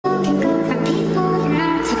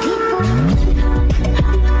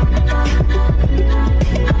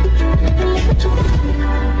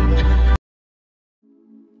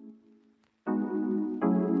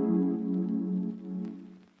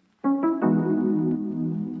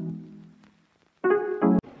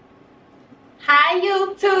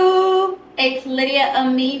YouTube, it's Lydia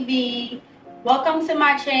Amivi. Welcome to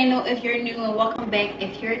my channel if you're new, and welcome back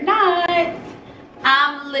if you're not.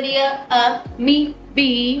 I'm Lydia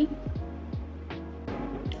Amivi.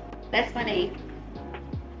 That's my name.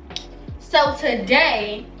 So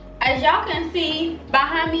today, as y'all can see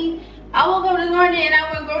behind me, I woke up this morning and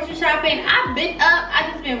I went grocery shopping. I've been up, I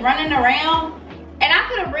just been running around, and I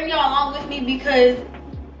couldn't bring y'all along with me because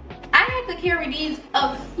I had to carry these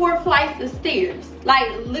up 4 flights of stairs, like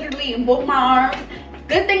literally in both my arms.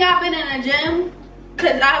 Good thing I've been in the gym,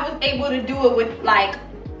 because I was able to do it with like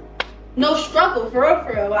no struggle, for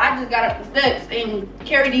real. I just got up the steps and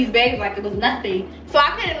carried these bags like it was nothing. So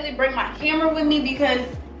I couldn't really bring my camera with me because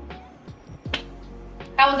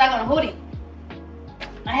how was I gonna hold it?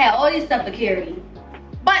 I had all this stuff to carry.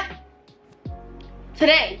 But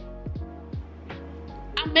today,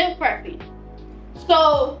 I'm meal prepping.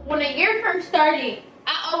 So when the year first started,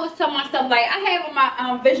 I always tell myself, like, I have on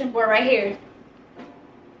my vision board right here,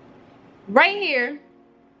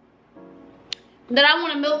 that I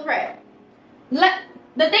want to meal prep.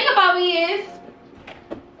 The thing about me is,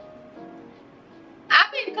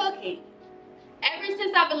 I've been cooking ever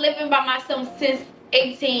since I've been living by myself since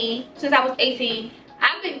I was 18.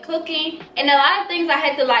 I've been cooking, and a lot of things I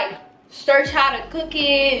had to like search how to cook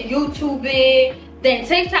it, YouTube it. Then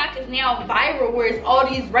TikTok is now viral where it's all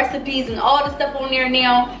these recipes and all the stuff on there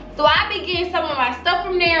now. So I be getting some of my stuff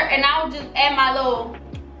from there, and I'll just add my little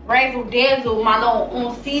razzle dazzle, my little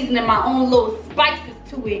own seasoning, my own little spices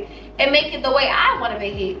to it, and make it the way I want to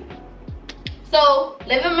make it. So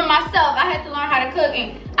living with myself, I had to learn how to cook,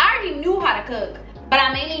 and I already knew how to cook, but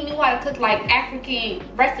I mainly knew how to cook like African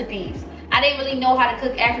recipes. I didn't really know how to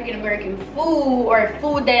cook African American food or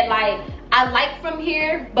food that like I like from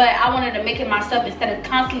here, but I wanted to make it myself instead of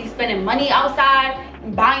constantly spending money outside,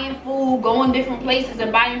 buying food, going different places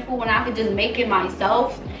and buying food when I could just make it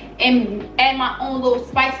myself and add my own little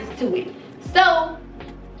spices to it. So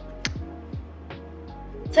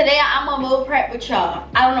today I'm gonna meal prep with y'all.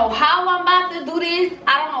 I don't know how I'm about to do this.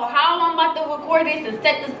 I don't know how I'm about to record this and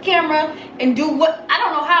set this camera and do what. I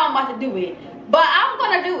don't know how I'm about to do it. But I'm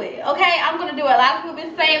gonna do it, okay? I'm gonna do it. A lot of people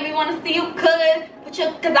been saying we wanna see you cook,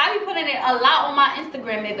 because I be putting it a lot on my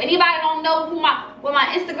Instagram. If anybody don't know what my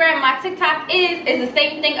Instagram, my TikTok is the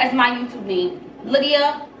same thing as my YouTube name,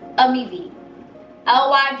 Lydia Amivi.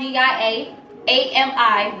 Lydia Amivi.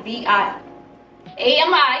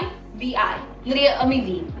 Lydia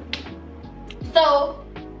Amivi. So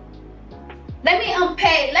let me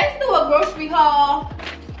unpack. Let's do a grocery haul.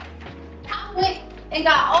 I went and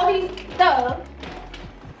got all these stuff.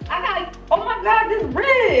 I got, oh my god, this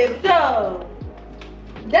rib stuff.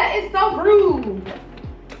 That is so rude.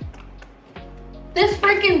 This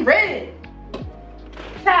freaking rib.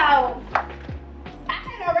 Child, I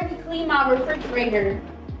had already cleaned my refrigerator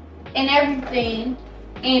and everything,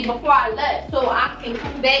 and before I left, so I can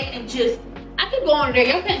come back and just, I can go under there.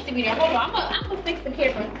 Y'all can't see me there. Hold on, I'm gonna fix the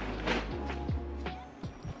camera.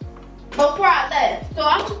 Before I left, so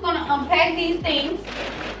I'm just gonna unpack these things,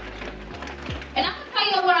 and I'm gonna tell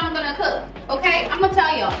y'all what I'm gonna cook. Okay, I'm gonna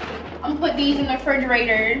tell y'all. I'm gonna put these in the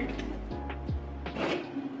refrigerator.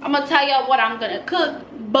 I'm gonna tell y'all what I'm gonna cook,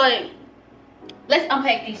 but let's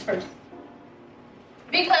unpack these first,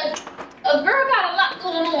 because a girl got a lot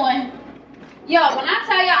going on. Y'all, when I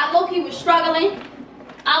tell y'all I low-key was struggling,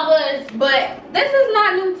 I was, but this is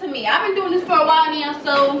not new to me. I've been doing this for a while now,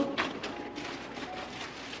 so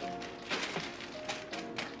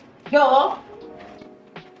y'all,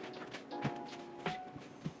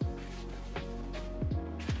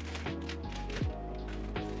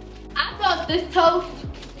 I bought this toast,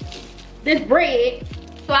 this bread,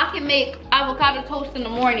 so I can make avocado toast in the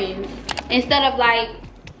mornings instead of like,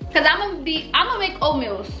 cause I'm gonna make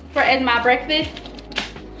oatmeal as my breakfast.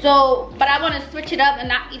 So, but I want to switch it up and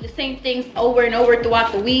not eat the same things over and over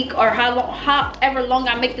throughout the week, or however long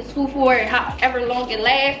I make this food for, and however long it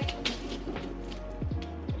lasts.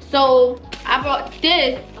 So I brought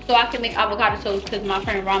this so I can make avocado toast, because my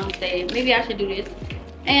friend Rama said maybe I should do this,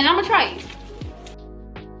 and I'm gonna try it.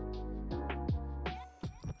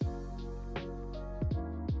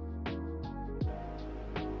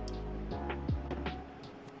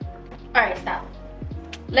 All right, stop.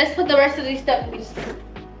 Let's put the rest of these stuff in this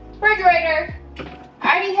refrigerator.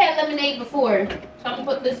 I already had lemonade before, so I'm gonna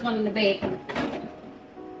put this one in the bag.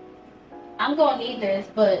 I'm gonna need this,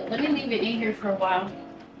 but let me leave it in here for a while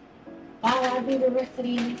I do the rest of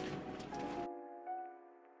these.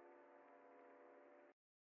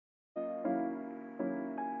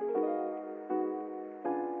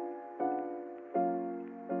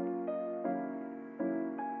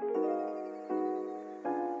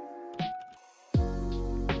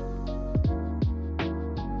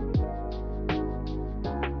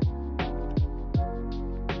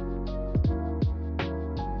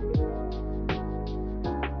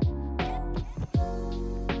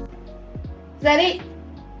 Is that it?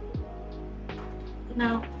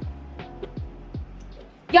 No.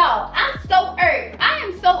 Y'all, I'm so irked. I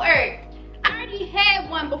am so irked. I already had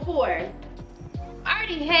one before. I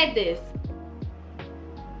already had this.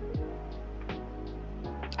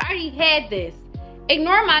 I already had this.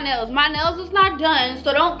 Ignore my nails. My nails is not done,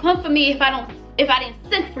 so don't come for me if I didn't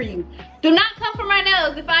send for you. Do not come for my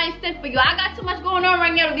nails if I ain't sent for you. I got too much going on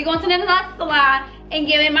right now to be going to the nail salon and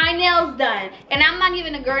getting my nails done. And I'm not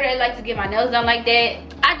even a girl that likes to get my nails done like that.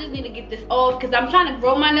 I just need to get this off because I'm trying to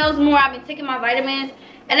grow my nails more. I've been taking my vitamins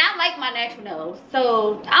and I like my natural nails.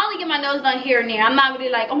 So I only get my nails done here and there. I'm not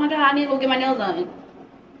really like, oh my God, I need to go get my nails done.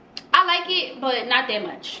 I like it, but not that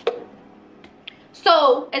much.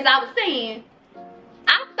 So as I was saying,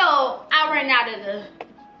 I thought I ran out of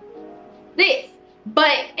this.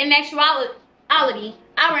 But in actuality,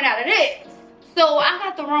 I ran out of this. So I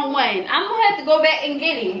got the wrong one. I'm gonna have to go back and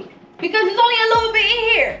get it because it's only a little bit in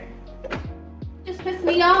here. Just pissed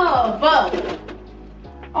me off.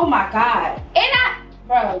 Oh my God.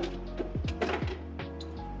 Bro.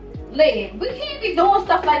 Listen, we can't be doing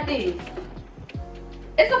stuff like this.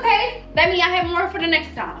 It's okay. That means I have more for the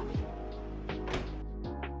next time.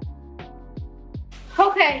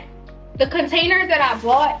 Okay. The containers that I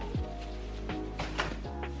bought,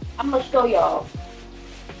 I'm gonna show y'all.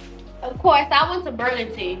 Of course, I went to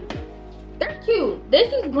Burlington. They're cute.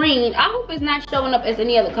 This is green. I hope it's not showing up as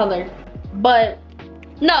any other color. But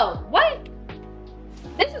no, what?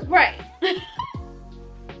 This is gray.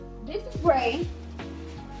 This is gray.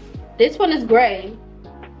 This one is gray.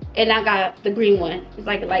 And I got the green one. It's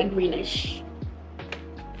like light greenish.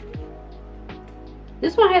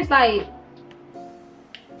 This one has like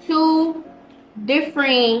 2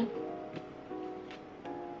 different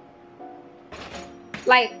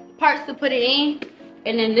like parts to put it in,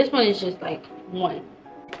 and then this one is just like 1.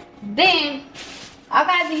 Then I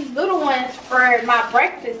got these little ones for my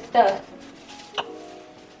breakfast stuff.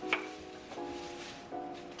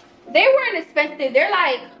 They weren't expensive. They're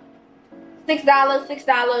like $6,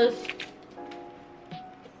 $6,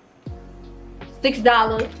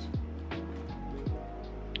 $6,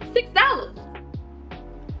 $6.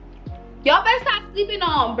 Y'all better stop sleeping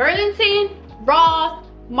on Burlington, Ross,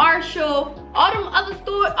 Marshall, all them other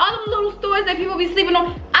stores, all them little stores that people be sleeping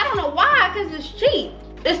on. I don't know why, because it's cheap.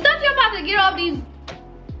 The stuff y'all about to get off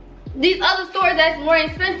these other stores that's more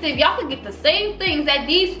expensive, y'all can get the same things at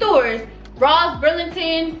these stores. Ross,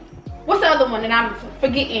 Burlington, what's the other one that I'm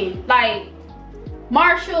forgetting? Like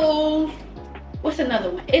Marshall, what's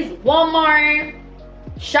another one? It's Walmart,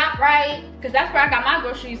 ShopRite, because that's where I got my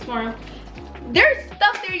groceries from. There's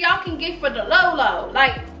stuff there y'all can get for the low.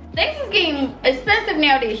 Like, things is getting expensive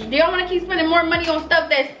nowadays. Do y'all want to keep spending more money on stuff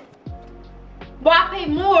that's, why pay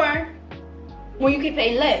more when you can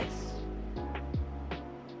pay less?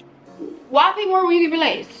 Why pay more when you can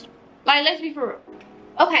pay less? Like, let's be for real.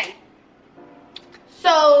 Okay,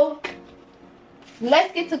 so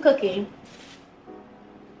let's get to cooking.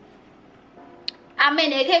 I'm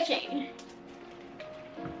in the kitchen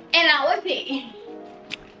and I'm whipping.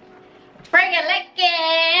 Friggin'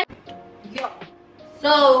 licking. Yo.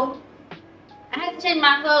 So I had to change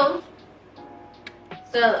my clothes.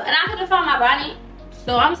 So, and I couldn't find my bonnet.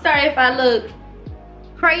 So I'm sorry if I look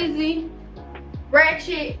crazy,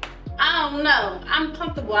 ratchet. I don't know. I'm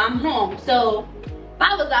comfortable. I'm home. So if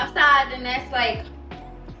I was outside, then that's like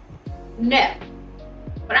no.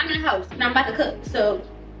 But I'm in the house and I'm about to cook. So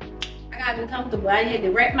I gotta be comfortable. I had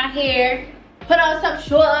to wrap my hair, put on some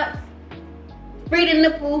shorts, free the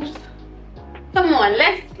nipples. Come on,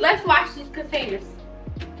 let's wash these containers.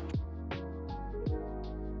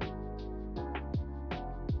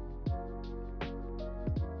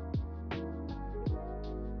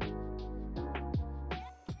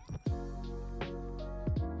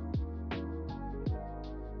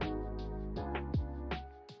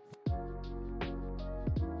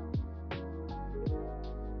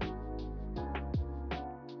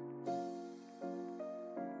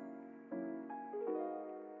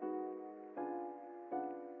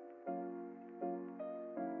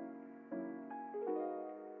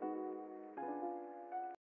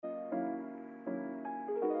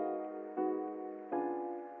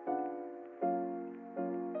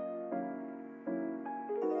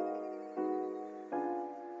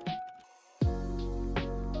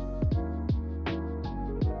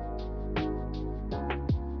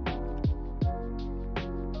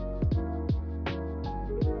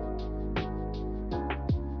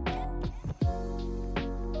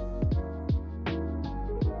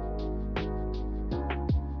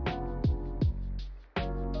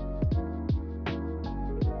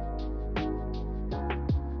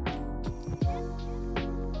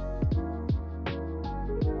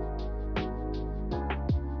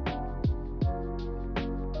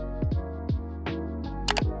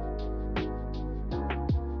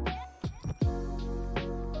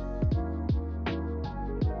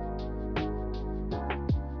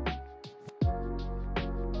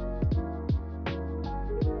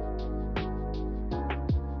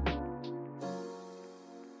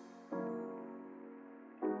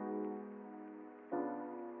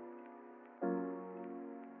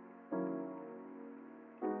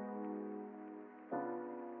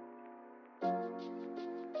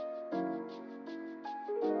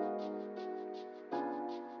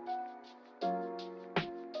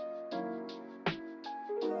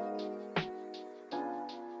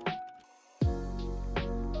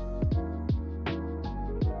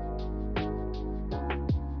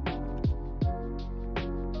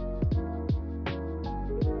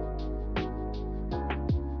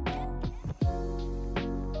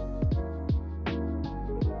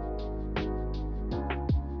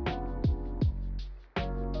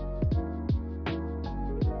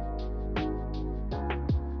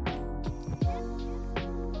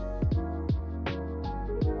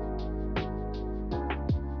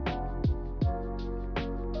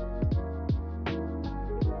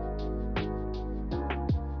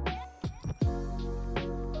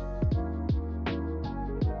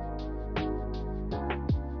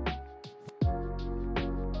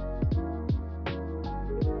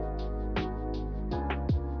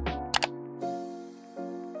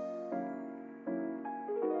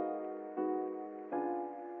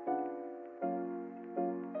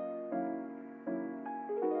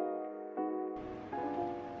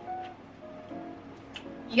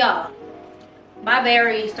 Y'all, my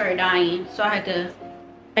battery started dying, so I had to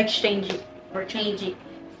exchange it or change it.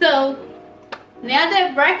 So now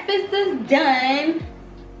that breakfast is done,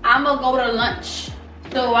 I'm gonna go to lunch.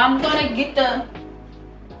 So I'm gonna get the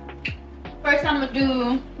first. I'm gonna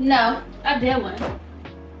do no, I did one.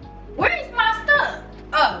 Where is my stuff?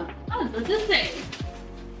 Oh, I was just saying.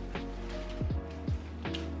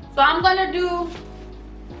 So I'm gonna do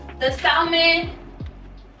the salmon,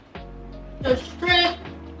 the shrimp.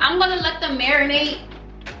 I'm gonna let them marinate.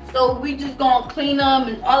 So we just gonna clean them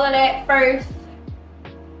and all of that first.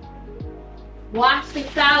 Wash the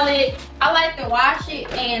salad. I like to wash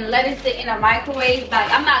it and let it sit in a microwave.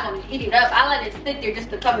 Like, I'm not gonna heat it up. I let it sit there just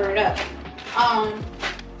to cover it up.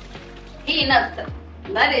 Heating up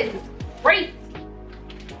lettuce is great.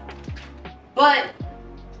 But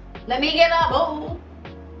let me get a bowl.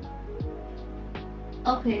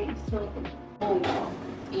 Okay, so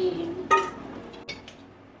and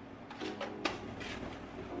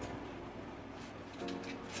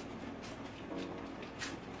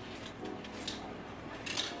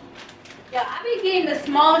yeah, I be getting the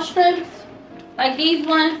small strips, like these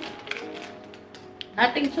ones.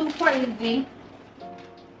 Nothing too crazy.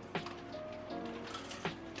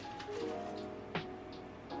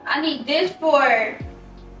 I need this for,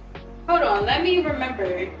 hold on, let me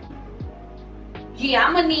remember. Yeah,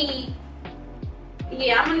 I'm gonna need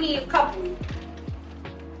a couple.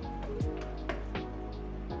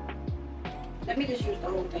 Let me just use the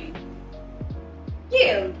whole thing.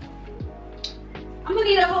 Yeah. I'm gonna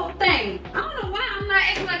need a whole thing. I don't know why I'm not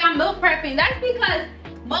acting like I'm meal prepping. That's because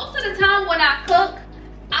most of the time when I cook,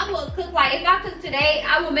 I will cook, like if I cook today,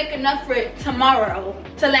 I will make enough for tomorrow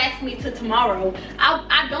to last me to tomorrow.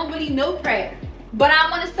 I don't really meal prep, but I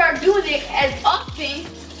want to start doing it as often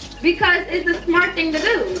because it's a smart thing to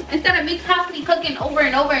do. Instead of me constantly cooking over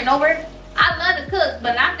and over and over. I love to cook,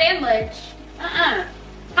 but not that much.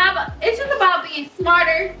 How about, it's just about being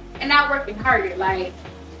smarter and not working harder. Like,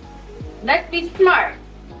 let's be smart.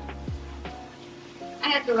 I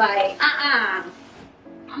have to like, I'm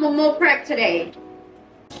gonna meal prep today.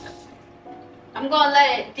 I'm gonna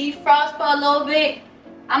let it defrost for a little bit.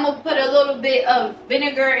 I'm gonna put a little bit of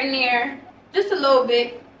vinegar in there, just a little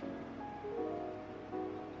bit.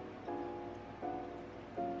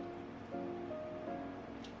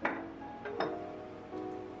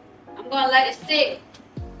 I'm gonna let it sit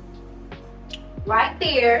right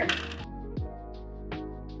there.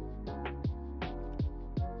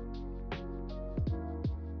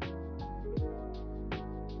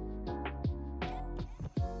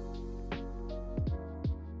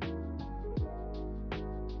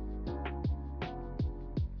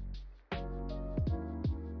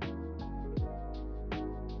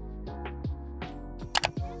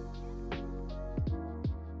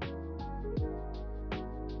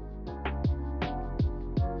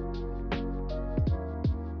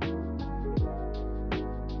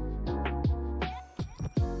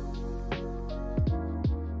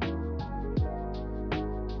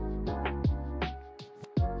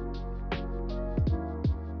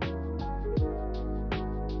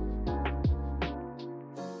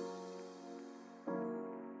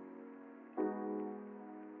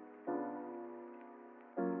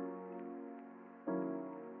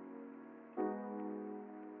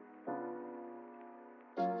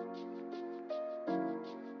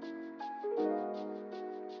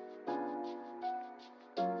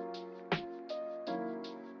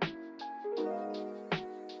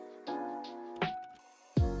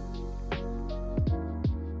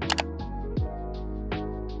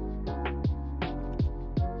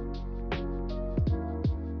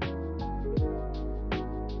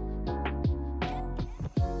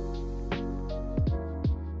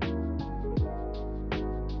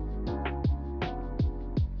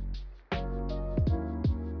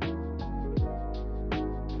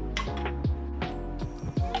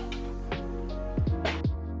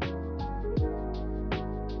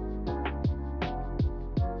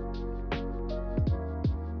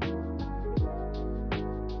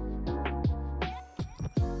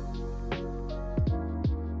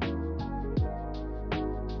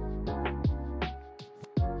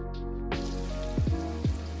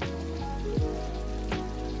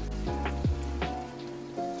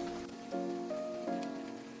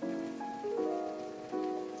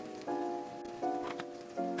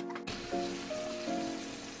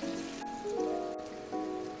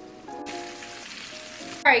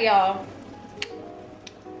 Alright, y'all.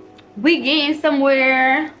 We getting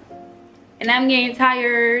somewhere. And I'm getting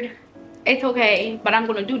tired. It's okay. But I'm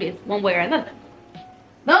going to do this one way or another.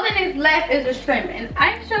 The only thing that's left is the shrimp. And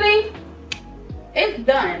actually, it's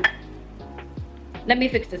done. Let me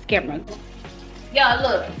fix this camera. Y'all,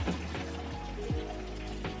 look.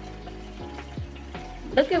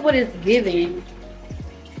 Look at what it's giving.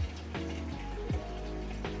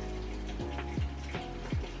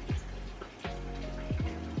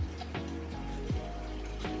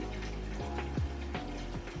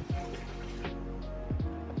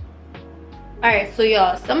 Alright, so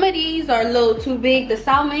y'all, some of these are a little too big. The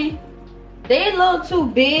salmon, they're a little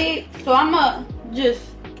too big. So I'ma just,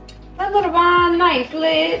 I got a fine knife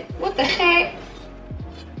lid. What the heck?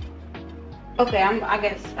 Okay, I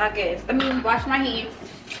guess. Let me wash my hands.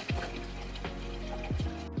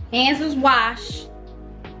 Hands is washed.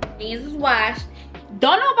 Hands is washed.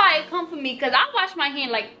 Don't nobody come for me because I wash my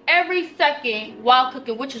hand like every second while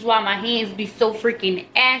cooking, which is why my hands be so freaking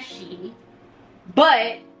ashy.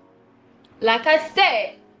 But like I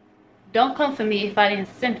said, don't come for me if I didn't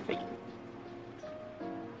send for you.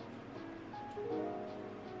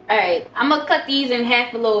 Alright, I'm gonna cut these in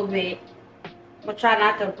half a little bit. I'm gonna try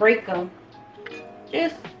not to break them.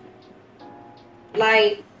 Just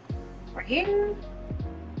like right here.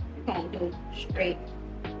 We're gonna do straight.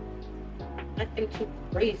 Nothing too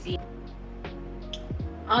crazy.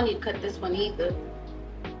 I don't need to cut this one either.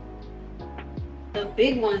 The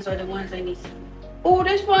big ones are the ones I need. Oh,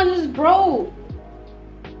 this one is broke.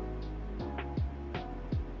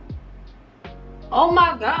 Oh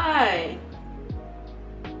my god.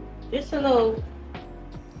 Just a little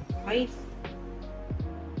rice.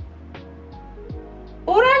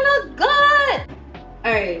 Oh, that look good.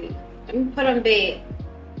 Alright, let me put them back.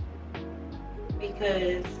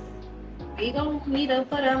 Because we don't need to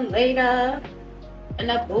put them later in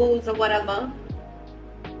the bowls or whatever.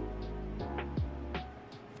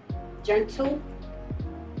 Gentle.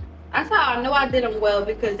 That's how I know I did them well,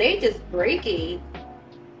 because they just breaking.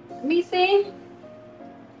 Let me see.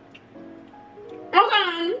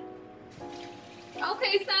 Okay.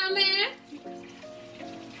 Okay, Simon.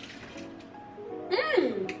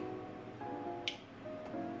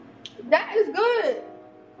 That is good.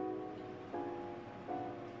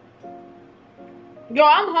 Yo,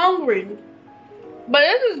 I'm hungry. But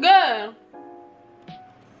this is good.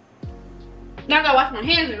 Now I gotta wash my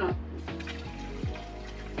hands again.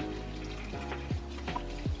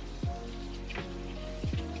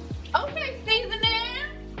 Okay, seasoning.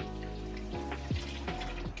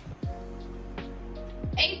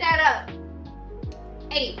 Ate that up.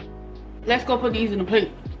 8. Let's go put these in the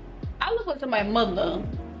plate. I look like somebody's mother.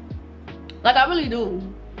 Like I really do.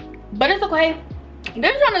 But it's okay.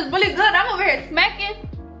 This one is really good. I'm over here smacking.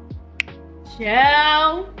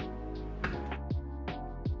 Ciao.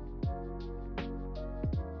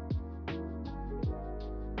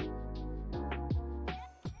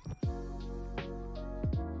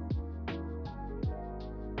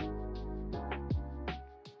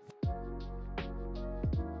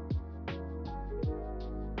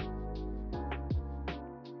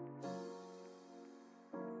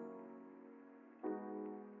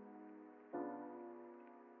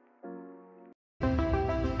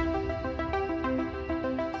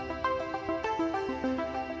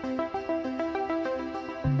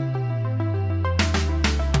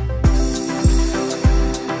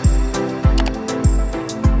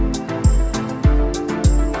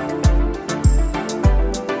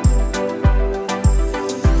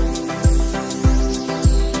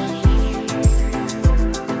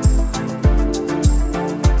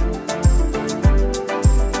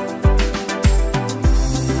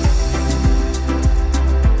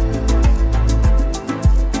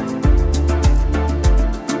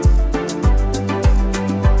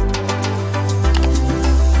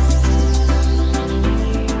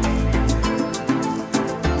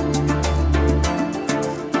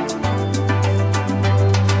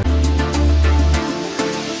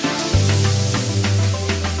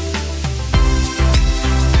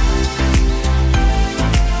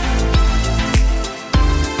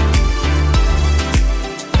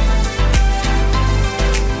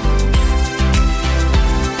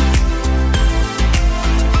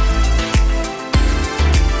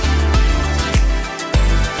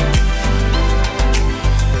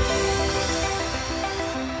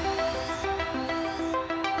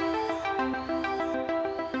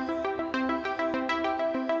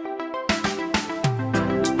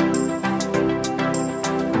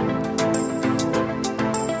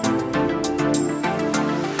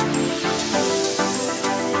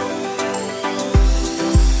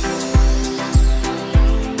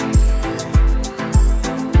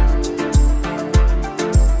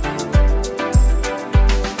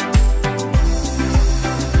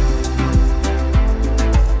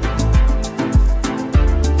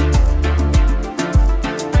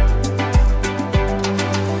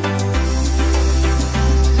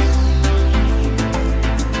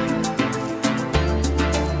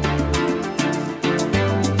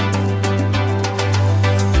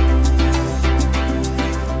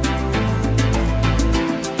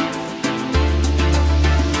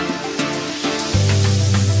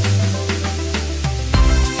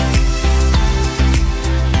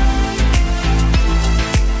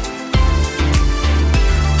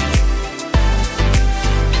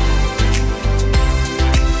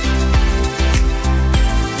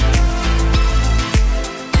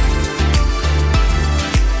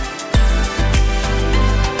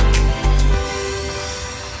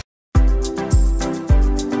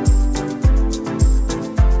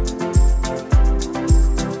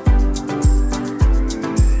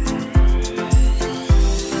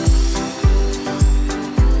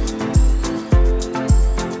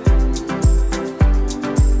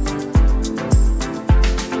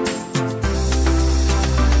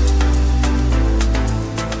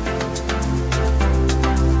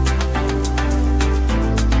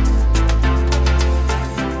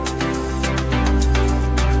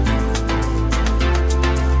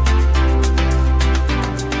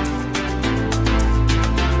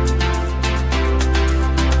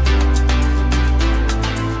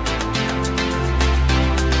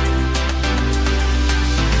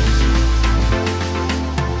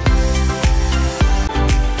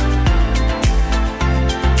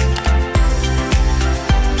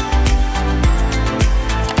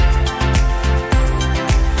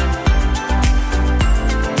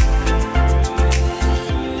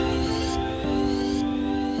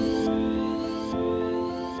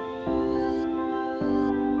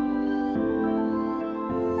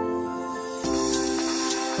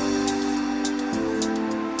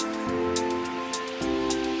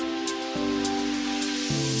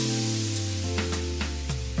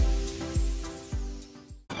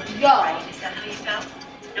 Y'all. Is that how you felt?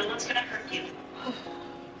 No one's gonna hurt you.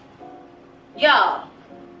 Y'all,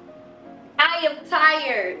 I am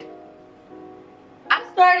tired. I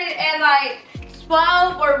started at like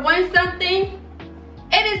 12 or 1 something.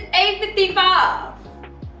 It is 8:55.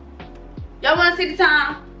 Y'all wanna see the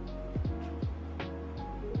time?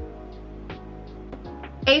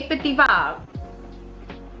 8:55.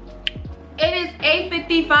 It is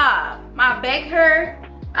 8:55. My back hurt.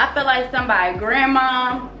 I feel like somebody's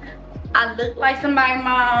grandma. I look like somebody's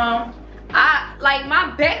mom. Like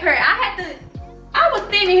my back hurt. I was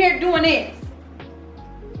standing here doing this.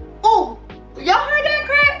 Oh, y'all heard that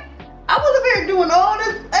crap? I was up here doing all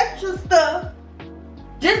this extra stuff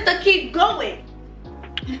just to keep going.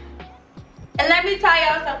 And let me tell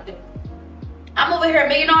y'all something. I'm over here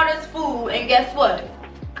making all this food, and guess what?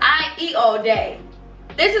 I ain't eat all day.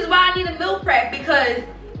 This is why I need a meal prep, because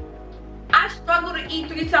I struggle to eat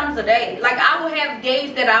 3 times a day. Like, I will have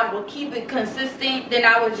days that I will keep it consistent, then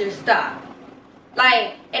I would just stop.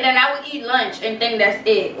 Like, and then I would eat lunch and think that's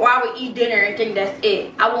it. Or I would eat dinner and think that's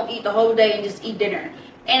it. I won't eat the whole day and just eat dinner.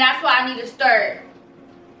 And that's why I need to start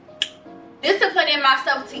disciplining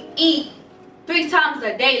myself to eat 3 times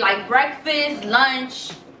a day. Like breakfast,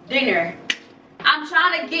 lunch, dinner. I'm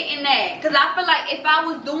trying to get in that. Because I feel like if I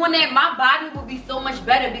was doing that, my body would be so much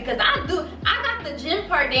better. Because I got the gym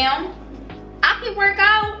part down. I can work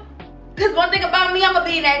out. Because one thing about me, I'm going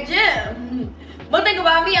to be in that gym. One thing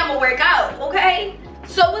about me, I'm going to work out, okay?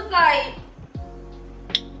 So it's like,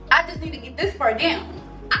 I just need to get this part down.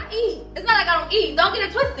 I eat. It's not like I don't eat. Don't get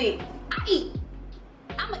it twisted. I eat.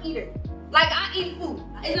 I'm an eater. Like, I eat food.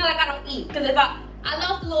 It's not like I don't eat. Because if I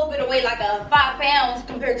lost a little bit of weight, like 5 pounds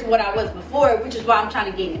compared to what I was before, which is why I'm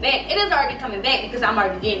trying to gain it back. It is already coming back because I'm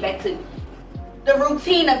already getting back to the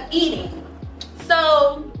routine of eating.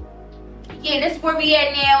 So, yeah, this is where we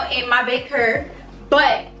at now in my back hurt.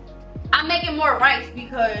 But I'm making more rice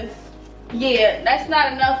because, yeah, that's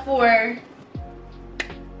not enough for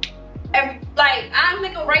I'm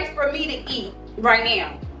making rice for me to eat right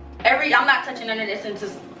now. I'm not touching none of this until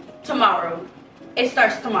tomorrow. It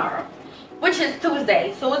starts tomorrow, which is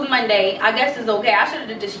Tuesday, so it's Monday. I guess it's okay. I should have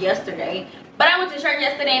did this yesterday, but I went to church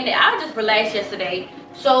yesterday and I just relaxed yesterday.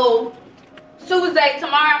 So Tuesday,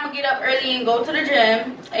 tomorrow, I'm gonna get up early and go to the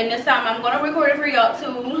gym, and this time I'm gonna record it for y'all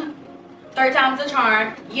too. 3rd time's a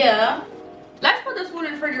charm. Yeah. Let's put this food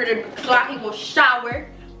in the refrigerator so I can go shower,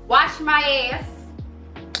 wash my ass.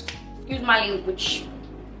 Excuse my language.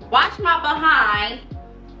 Wash my behind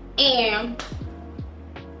and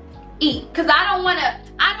eat. Cause I don't wanna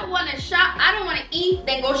eat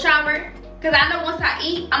then go shower. Cause I know once I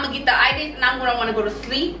eat, I'm gonna get the itis and I'm gonna wanna go to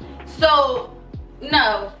sleep. So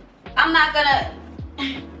no, I'm not gonna.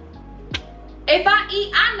 If I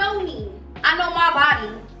eat, I know me. I know my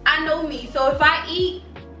body. I know me. So if I eat,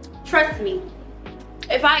 trust me.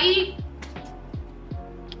 If I eat,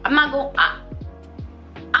 I'm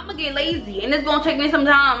gonna get lazy, and it's gonna take me some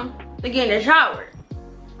time to get in the shower.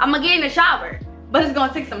 I'm gonna get in the shower, but it's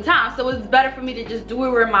gonna take some time. So it's better for me to just do it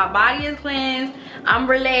where my body is cleansed, I'm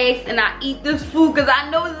relaxed, and I eat this food because I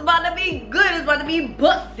know it's about to be good. It's about to be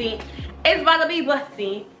busting. It's about to be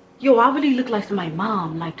busting. Yo, I really look like somebody's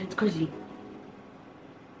mom. Like, that's crazy.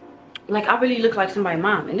 Like, I really look like somebody's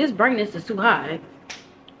mom, and this brightness is too high.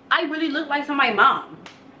 I really look like somebody's mom.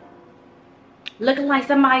 Looking like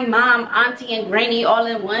somebody's mom, auntie, and granny all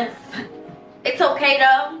in once. It's okay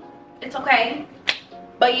though. It's okay.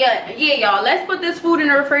 But yeah, y'all. Let's put this food in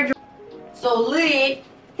the refrigerator so Lid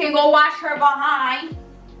can go wash her behind.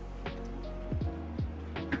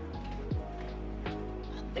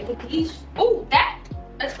 Oh,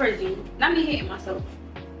 that's crazy. Not me hitting myself.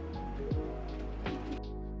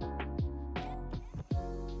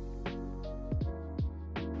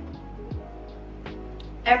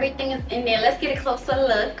 Everything is in there. Let's get a closer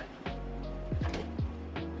look.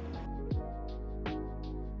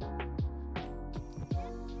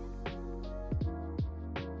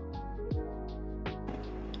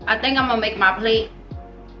 I think I'm gonna make my plate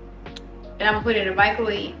and I'm gonna put it in the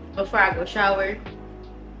microwave before I go shower.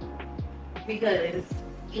 Because,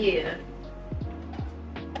 yeah.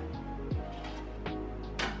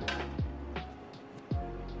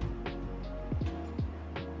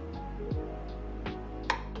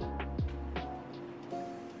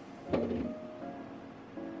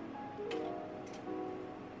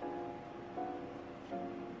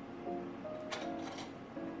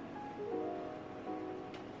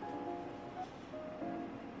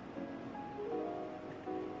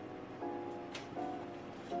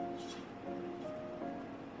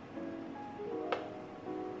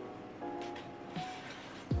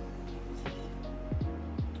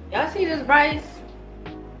 Y'all see this rice?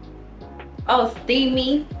 all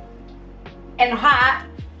steamy and hot.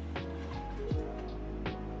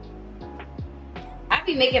 I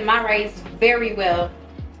be making my rice very well.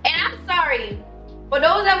 And I'm sorry for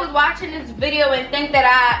those that was watching this video and think that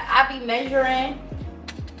I be measuring.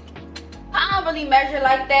 I don't really measure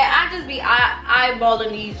like that. I just be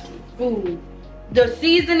eyeballing these food. The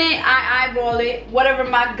seasoning, I eyeball it. Whatever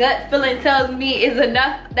my gut feeling tells me is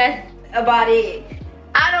enough, that's about it.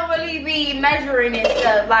 I don't really be measuring and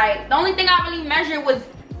stuff. Like, the only thing I really measured was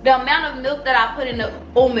the amount of milk that I put in the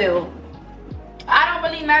oatmeal. I don't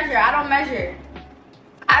really measure. I don't measure.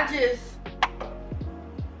 I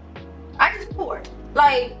just pour.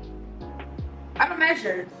 Like, I don't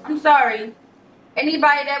measure. I'm sorry.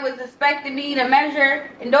 Anybody that was expecting me to measure,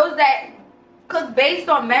 and those that cook based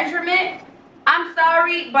on measurement, I'm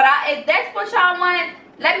sorry, but if that's what y'all want,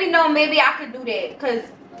 let me know. Maybe I could do that, because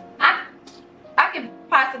I can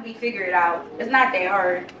possibly figure it out. It's not that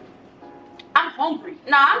hard. I'm hungry.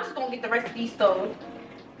 Nah, I'm just gonna get the rest of these stoves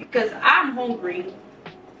because I'm hungry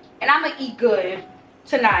and I'm gonna eat good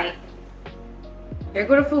tonight. There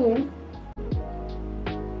go the food.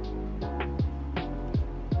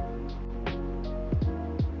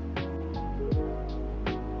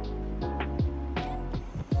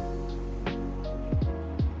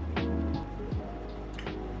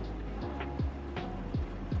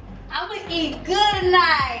 I'm gonna eat good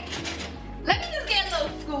tonight. Let me just get a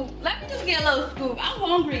little scoop. Let me just get a little scoop. I'm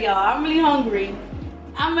hungry, y'all. I'm really hungry.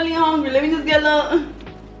 I'm really hungry. Let me just get a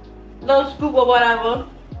little scoop or whatever.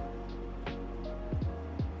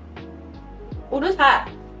 Oh, this hot.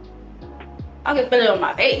 I can feel it on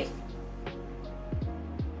my face.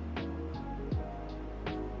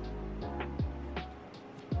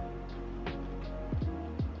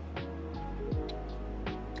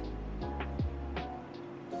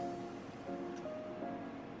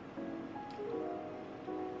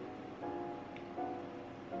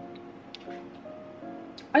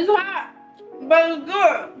 It's hot, but it's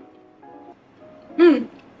good. Mmm.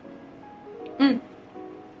 Mmm.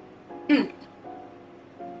 Mmm.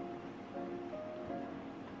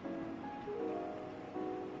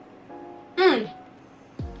 Mmm.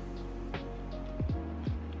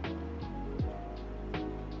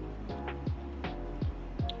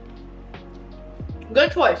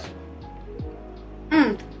 Good choice.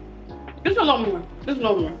 Mmm. Just a little more. Just a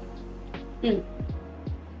little more. Mmm.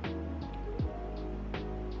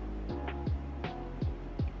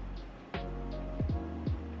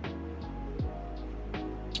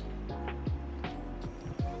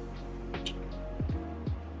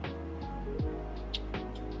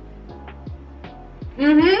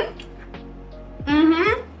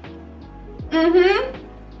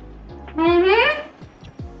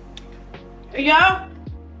 Yeah.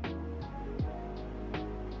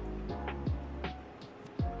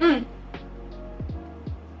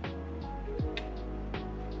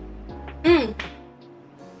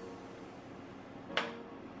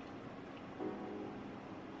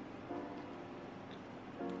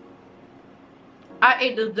 I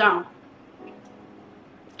ate this down.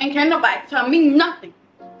 And can't nobody tell me nothing.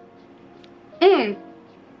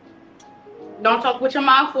 Don't talk with your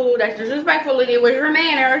mouth full. That's disrespectful. It was your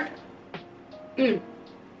manners.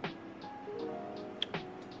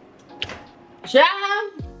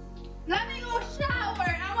 Child, let me go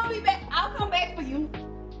shower. I'm gonna be back. I'll come back for you.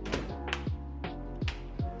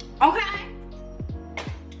 Okay?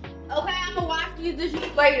 Okay, I'm gonna wash these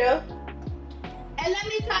dishes later. And let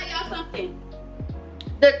me tell y'all something.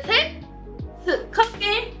 The tip to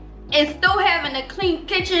cooking and still having a clean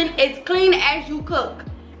kitchen is clean as you cook.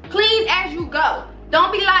 Clean as you go.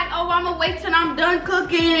 Don't be like, oh, I'm gonna wait till I'm done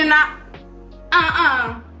cooking and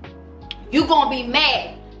you gonna be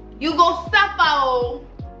mad. You go suffer.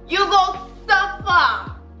 You go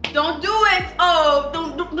suffer. Don't do it. Oh,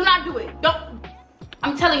 do not do it. Don't.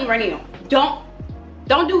 I'm telling you right now.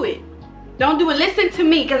 Don't do it. Don't do it. Listen to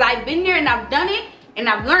me, because I've been there and I've done it and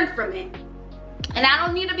I've learned from it. And I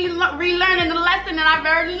don't need to be relearning the lesson that I've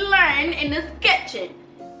already learned in this kitchen.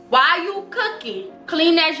 While you cooking,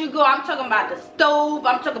 clean as you go. I'm talking about the stove.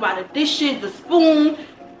 I'm talking about the dishes, the spoon,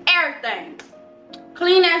 everything.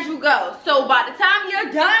 Clean as you go. So by the time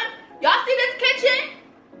you're done, y'all see this kitchen?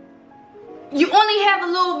 You only have a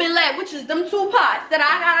little bit left, which is them 2 pots that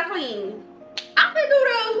I gotta clean. I can do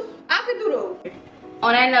those. I can do those.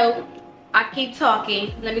 On that note, I keep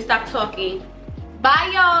talking. Let me stop talking. Bye,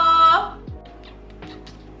 y'all.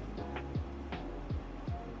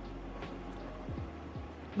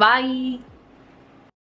 Bye.